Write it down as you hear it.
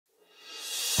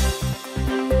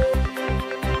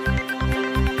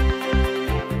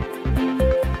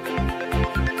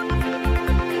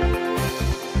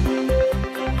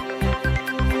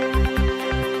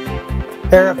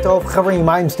Tov Chavrim,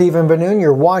 I'm Stephen Ben-Nun.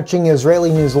 You're watching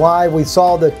Israeli News Live. We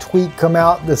saw the tweet come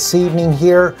out this evening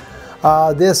here.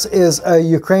 This is a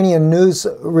Ukrainian news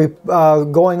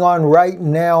going on right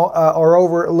now, or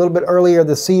over a little bit earlier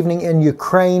this evening in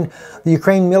Ukraine. The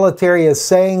Ukraine military is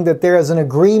saying that there is an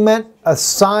agreement, a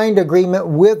signed agreement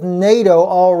with NATO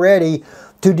already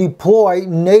to deploy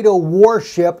NATO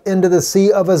warship into the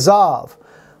Sea of Azov.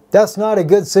 That's not a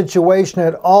good situation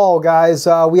at all, guys.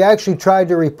 We actually tried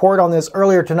to report on this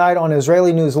earlier tonight on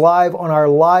Israeli News Live on our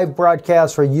live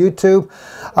broadcast for YouTube.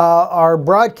 Our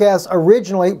broadcast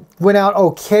originally went out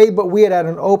okay, but we had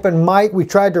an open mic. We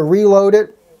tried to reload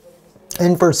it,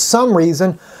 and for some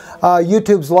reason,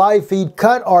 YouTube's live feed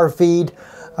cut our feed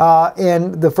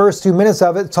in the first 2 minutes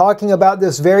of it, talking about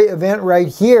this very event right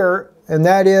here. And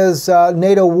that is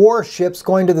NATO warships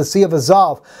going to the Sea of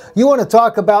Azov. You want to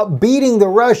talk about beating the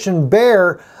Russian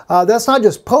bear. That's not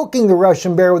just poking the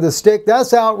Russian bear with a stick.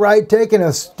 That's outright taking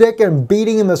a stick and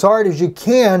beating him as hard as you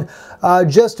can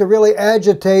just to really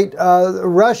agitate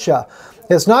Russia.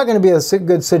 It's not going to be a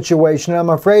good situation.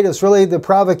 I'm afraid it's really the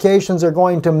provocations are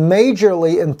going to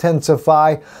majorly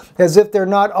intensify, as if they're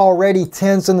not already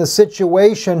tense in the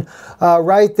situation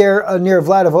right there near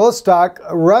Vladivostok,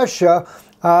 Russia.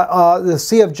 The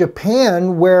Sea of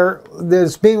Japan, where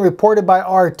there's being reported by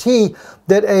RT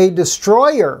that a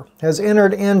destroyer has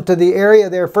entered into the area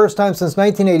there, first time since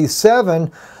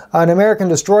 1987, an American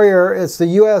destroyer. It's the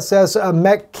USS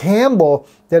McCampbell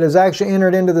that has actually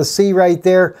entered into the sea right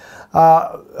there,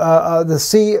 the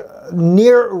sea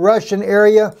near Russian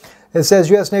area. It says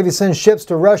U.S. Navy sends ships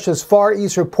to Russia's Far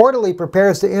East, reportedly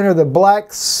prepares to enter the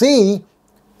Black Sea,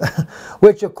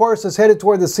 which of course is headed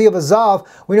toward the Sea of Azov.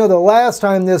 We know the last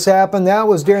time this happened, that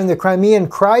was during the Crimean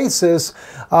crisis,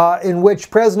 in which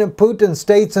President Putin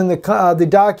states in the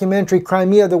documentary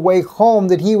Crimea, The Way Home,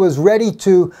 that he was ready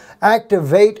to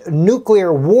activate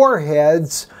nuclear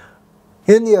warheads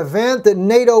in the event that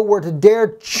NATO were to dare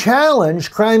challenge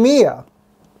Crimea.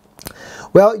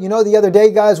 Well, you know, the other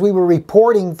day, guys, we were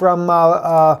reporting from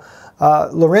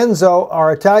Lorenzo,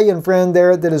 our Italian friend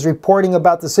there, that is reporting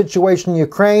about the situation in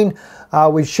Ukraine.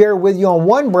 We shared with you on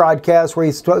one broadcast where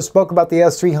he spoke about the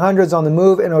S-300s on the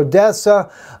move in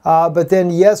Odessa. But then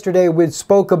yesterday we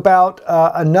spoke about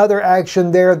another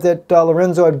action there that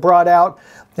Lorenzo had brought out,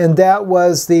 and that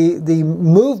was the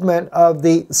movement of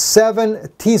the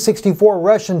 7 T-64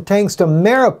 Russian tanks to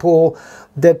Mariupol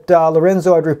that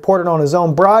Lorenzo had reported on his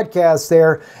own broadcast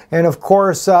there. And of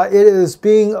course, it is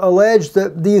being alleged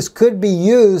that these could be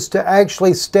used to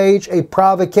actually stage a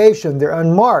provocation. They're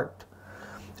unmarked.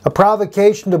 A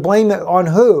provocation to blame it on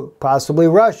who? Possibly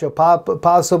Russia,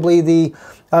 possibly the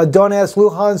Donetsk,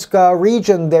 Luhansk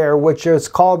region there, which is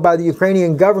called by the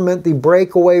Ukrainian government the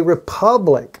breakaway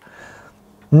republic.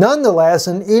 Nonetheless,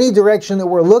 in any direction that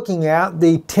we're looking at,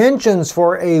 the tensions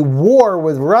for a war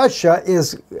with Russia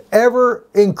is ever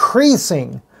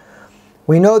increasing.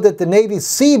 We know that the Navy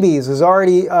Seabees is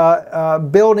already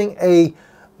building a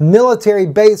military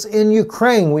base in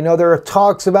Ukraine. We know there are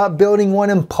talks about building one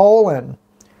in Poland.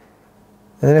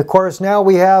 And of course, now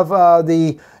we have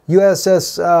the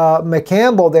USS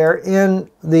McCampbell there in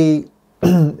the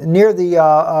near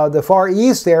the Far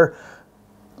East there.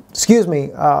 Excuse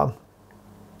me.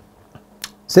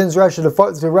 Sends Russia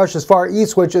to Russia's Far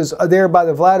East, which is there by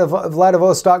the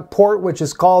Vladivostok port, which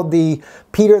is called the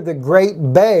Peter the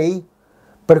Great Bay.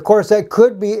 But of course, that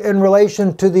could be in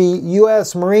relation to the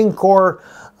U.S. Marine Corps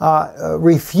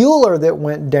refueler that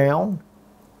went down.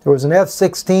 There was an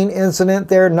F-16 incident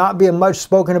there, not being much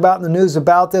spoken about in the news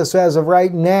about this as of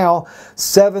right now.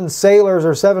 7 sailors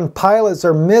or 7 pilots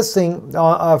are missing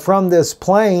from this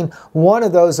plane. One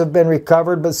of those have been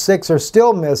recovered, but 6 are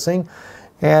still missing.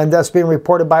 And that's being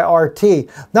reported by RT.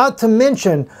 Not to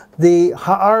mention, the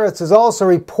Haaretz is also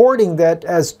reporting that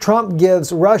as Trump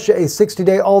gives Russia a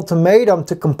 60-day ultimatum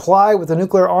to comply with the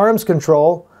nuclear arms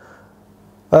control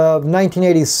of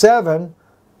 1987,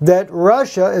 that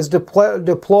Russia has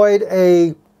deployed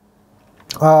a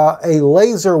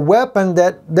laser weapon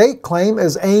that they claim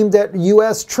is aimed at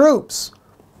U.S. troops.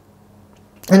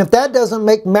 And if that doesn't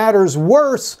make matters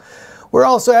worse, we're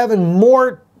also having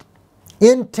more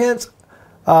intense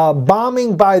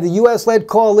bombing by the U.S.-led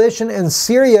coalition in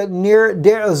Syria near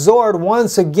Deir ez-Zor.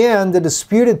 Once again, the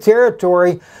disputed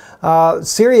territory,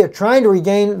 Syria trying to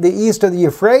regain the east of the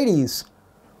Euphrates.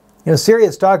 You know, Syria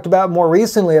has talked about more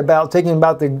recently about taking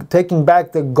back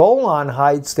the Golan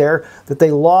Heights there that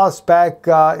they lost back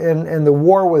in the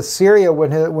war with Syria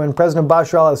when President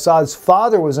Bashar al-Assad's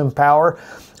father was in power.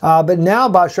 But now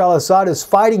Bashar al-Assad is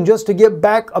fighting just to get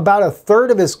back about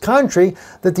 1/3 of his country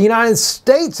that the United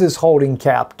States is holding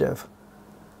captive.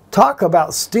 Talk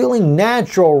about stealing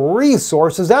natural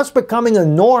resources. That's becoming a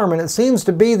norm, and it seems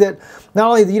to be that not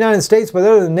only the United States, but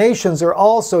other nations are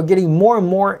also getting more and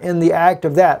more in the act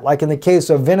of that, like in the case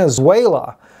of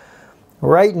Venezuela.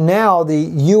 Right now, the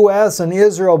U.S. and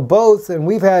Israel both, and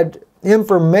we've had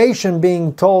information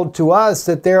being told to us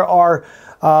that there are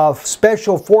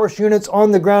special force units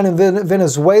on the ground in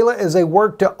Venezuela as they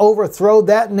work to overthrow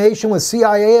that nation with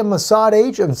CIA and Mossad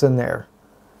agents in there.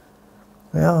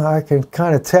 Well, I can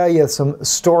kind of tell you some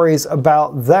stories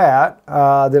about that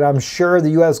that I'm sure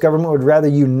the U.S. government would rather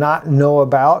you not know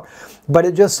about. But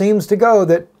it just seems to go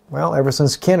that, well, ever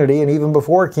since Kennedy and even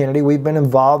before Kennedy, we've been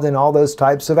involved in all those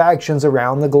types of actions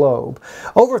around the globe.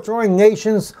 Overthrowing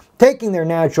nations, taking their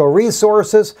natural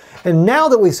resources, and now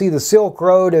that we see the Silk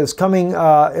Road is coming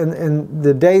in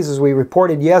the days as we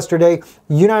reported yesterday,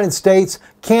 United States,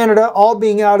 Canada, all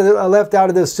being left out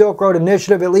of this Silk Road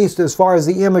initiative, at least as far as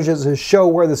the images show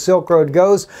where the Silk Road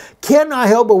goes. Cannot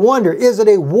help but wonder, is it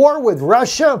a war with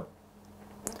Russia?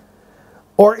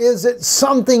 Or is it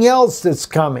something else that's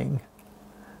coming?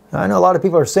 I know a lot of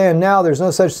people are saying now there's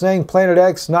no such thing, Planet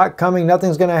X not coming,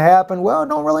 nothing's going to happen. Well, I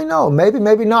don't really know. Maybe,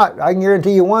 maybe not. I can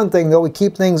guarantee you one thing, though. We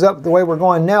keep things up the way we're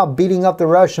going now, beating up the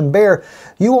Russian bear.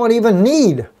 You won't even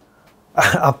need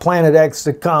a Planet X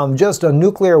to come. Just a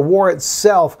nuclear war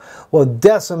itself will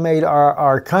decimate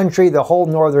our country, the whole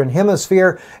northern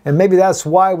hemisphere, and maybe that's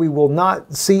why we will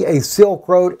not see a Silk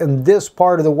Road in this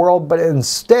part of the world, but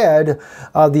instead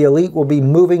the elite will be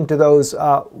moving to those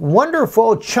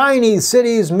wonderful Chinese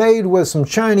cities made with some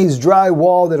Chinese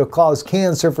drywall that'll cause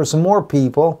cancer for some more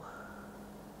people,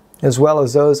 as well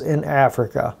as those in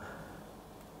Africa.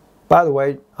 By the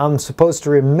way, I'm supposed to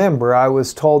remember I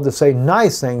was told to say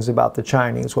nice things about the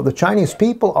Chinese. Well, the Chinese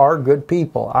people are good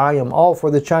people. I am all for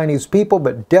the Chinese people,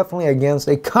 but definitely against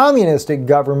a communistic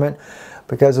government,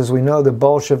 because as we know, the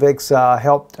Bolsheviks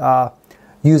helped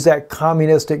use that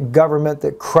communistic government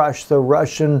that crushed the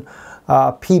Russian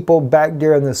people back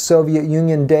during the Soviet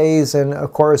Union days, and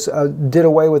of course did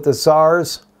away with the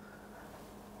Tsars.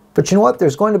 But you know what?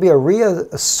 There's going to be a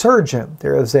resurgence.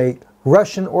 There is a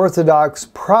Russian Orthodox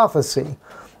prophecy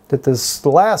that the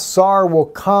last Tsar will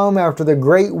come after the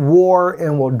Great War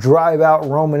and will drive out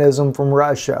Romanism from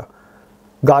Russia.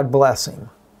 God bless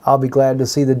him. I'll be glad to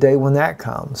see the day when that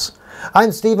comes.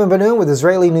 I'm Stephen Benoon with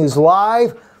Israeli News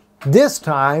Live. This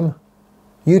time,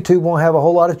 YouTube won't have a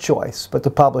whole lot of choice but to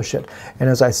publish it.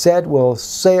 And as I said, we'll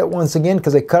say it once again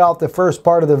because they cut off the first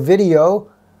part of the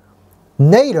video.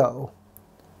 NATO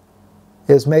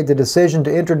has made the decision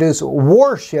to introduce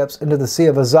warships into the Sea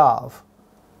of Azov.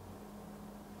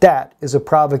 That is a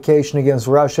provocation against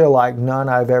Russia like none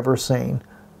I've ever seen.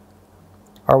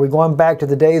 Are we going back to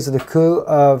the days of the coup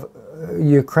of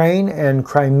Ukraine and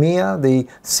Crimea, the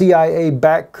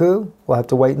CIA-backed coup? We'll have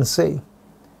to wait and see.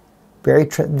 Very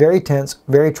tense,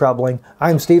 very troubling.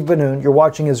 I'm Steve Benoon. You're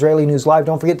watching Israeli News Live.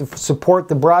 Don't forget to support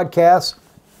the broadcast.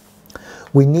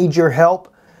 We need your help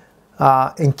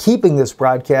in keeping this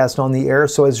broadcast on the air.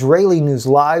 So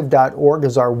IsraeliNewsLive.org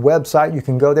is our website. You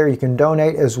can go there. You can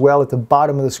donate as well. At the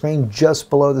bottom of the screen,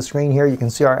 just below the screen here, you can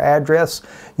see our address.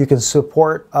 You can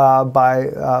support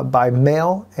by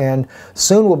mail. And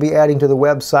soon we'll be adding to the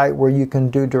website where you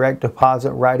can do direct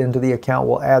deposit right into the account.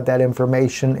 We'll add that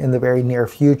information in the very near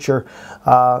future.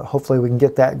 Hopefully we can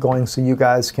get that going so you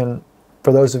guys can,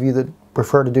 for those of you that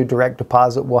prefer to do direct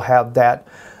deposit, we'll have that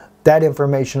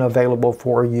information available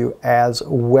for you as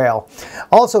well.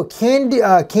 Also, Canby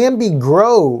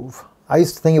Grove. I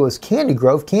used to think it was Candy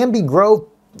Grove. Canby Grove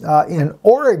in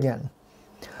Oregon.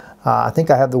 I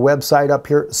think I have the website up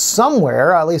here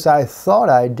somewhere. At least I thought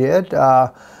I did.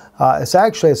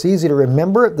 It's easy to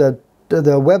remember. The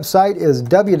website is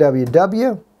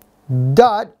www.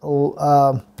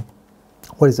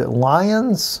 What is it?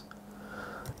 Lions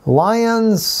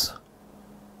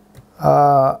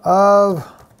of...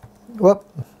 Whoop,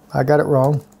 I got it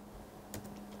wrong.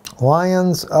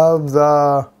 Lions of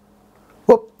the...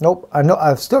 Whoop, nope, I know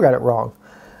I've still got it wrong.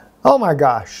 Oh my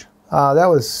gosh. That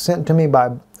was sent to me by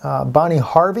Bonnie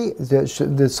Harvey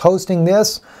that's hosting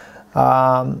this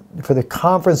for the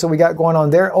conference that we got going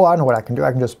on there. Oh, I know what I can do.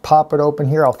 I can just pop it open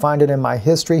here. I'll find it in my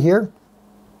history here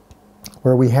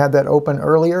where we had that open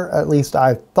earlier. At least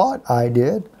I thought I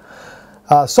did.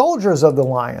 Soldiers of the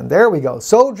Lion. There we go.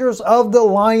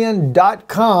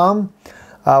 SoldiersOfTheLion.com.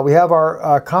 We have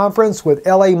our conference with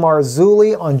L.A.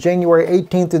 Marzulli on January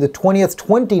 18th through the 20th,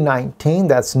 2019.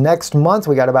 That's next month.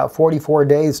 We got about 44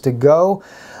 days to go.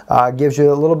 Gives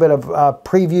you a little bit of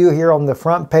preview here on the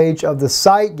front page of the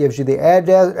site. Gives you the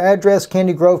address,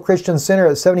 Candy Grove Christian Center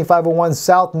at 7501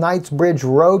 South Knightsbridge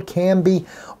Road, Canby,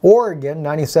 Oregon,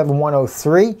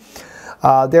 97103.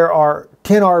 There are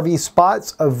 10 RV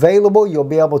spots available. You'll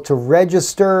be able to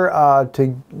register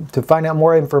to find out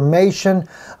more information.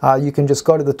 You can just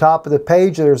go to the top of the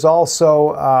page. There's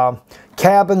also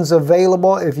cabins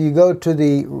available. If you go to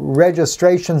the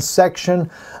registration section,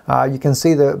 you can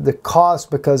see the cost,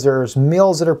 because there's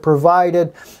meals that are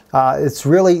provided. It's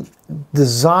really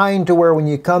designed to where when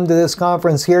you come to this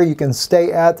conference here, you can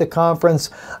stay at the conference.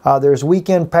 There's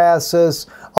weekend passes,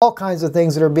 all kinds of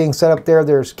things that are being set up there.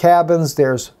 There's cabins,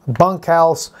 there's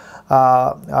bunkhouse,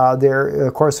 there,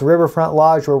 of course, the Riverfront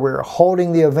Lodge where we're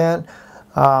holding the event.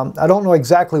 I don't know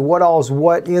exactly what all is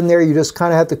what in there. You just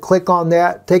kind of have to click on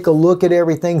that, take a look at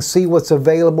everything, see what's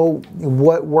available,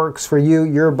 what works for you,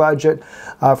 your budget,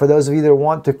 for those of you that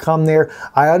want to come there.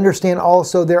 I understand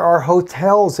also there are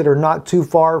hotels that are not too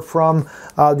far from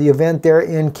the event there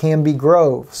in Canby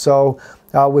Grove. So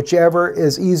whichever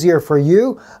is easier for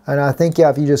you. And I think, yeah,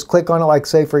 if you just click on it, like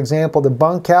say, for example, the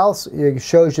bunkhouse, it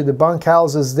shows you the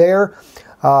bunkhouses there.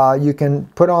 You can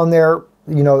put on there,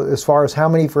 you know, as far as how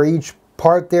many for each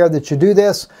part there that you do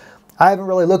this. I haven't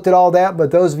really looked at all that,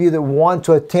 but those of you that want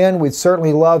to attend, we'd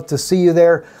certainly love to see you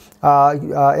there.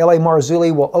 L.A.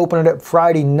 Marzulli will open it up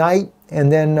Friday night,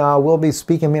 and then we'll be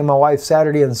speaking, me and my wife,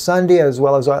 Saturday and Sunday, as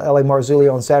well as L.A.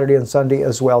 Marzulli on Saturday and Sunday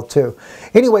as well too.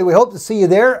 Anyway, we hope to see you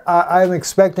there. I'm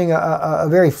expecting a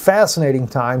very fascinating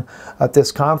time at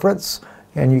this conference,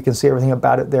 and you can see everything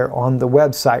about it there on the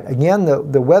website. Again,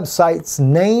 the website's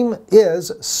name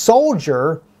is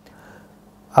soldiers,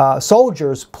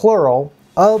 plural,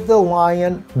 of the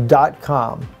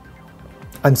lion.com.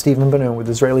 I'm Stephen Benoon with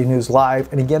Israeli News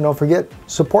Live. And again, don't forget,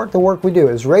 support the work we do,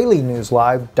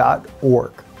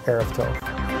 IsraeliNewsLive.org. Erev Tov.